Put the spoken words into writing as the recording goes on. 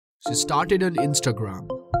She started on Instagram,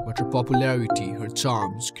 but her popularity, her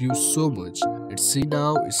charms grew so much that she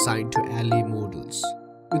now is signed to LA Models.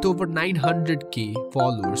 With over 900k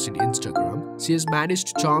followers in Instagram, she has managed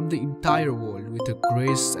to charm the entire world with her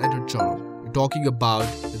grace and her charm. We're talking about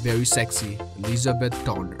the very sexy Elizabeth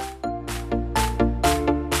Turner.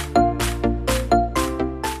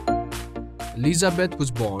 Elizabeth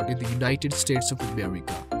was born in the United States of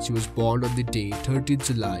America. She was born on the day 13th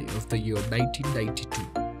July of the year 1992.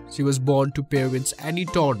 She was born to parents Annie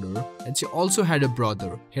Turner, and she also had a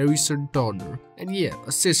brother, Harrison Turner, and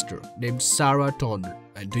a sister named Sarah Turner.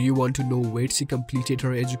 And do you want to know where she completed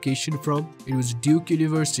her education from? It was Duke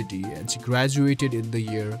University, and she graduated in the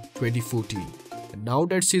year 2014. And now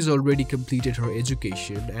that she's already completed her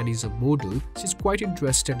education and is a model, she's quite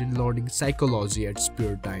interested in learning psychology at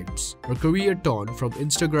spare times. Her career turned from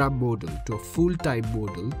Instagram model to a full-time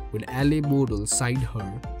model when LA Model signed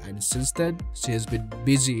her, and since then, she has been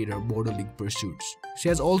busy in her modeling pursuits. She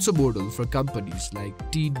has also modeled for companies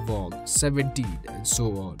like Teen Vogue, 17, and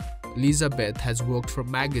so on. Elizabeth has worked for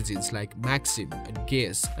magazines like Maxim and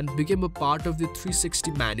Guess and became a part of the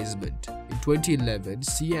 360 management. In 2011,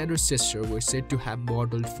 she and her sister were said to have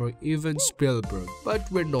modeled for Steven Spielberg, but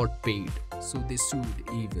were not paid, so they sued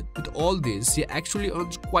Steven. With all this, she actually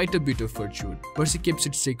earns quite a bit of fortune, but she keeps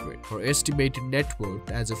it secret. Her estimated net worth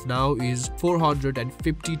as of now is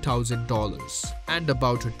 $450,000. And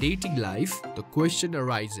about her dating life, the question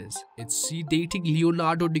arises, is she dating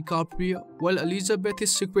Leonardo Dicaprio? Well, Elizabeth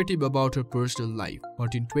is secretive about her personal life,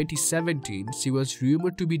 but in 2017, she was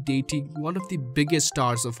rumored to be dating one of the biggest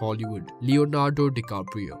stars of Hollywood, Leonardo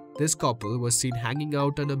Dicaprio. This couple was seen hanging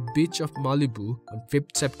out on a beach of Malibu on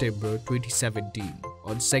 5th September 2017.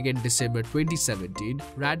 On 2nd December 2017,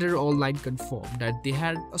 Radar Online confirmed that they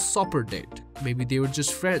had a supper date. Maybe they were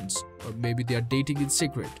just friends, or maybe they are dating in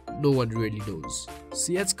secret. No one really knows.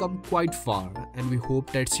 She has come quite far, and we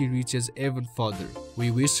hope that she reaches even further.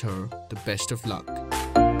 We wish her the best of luck.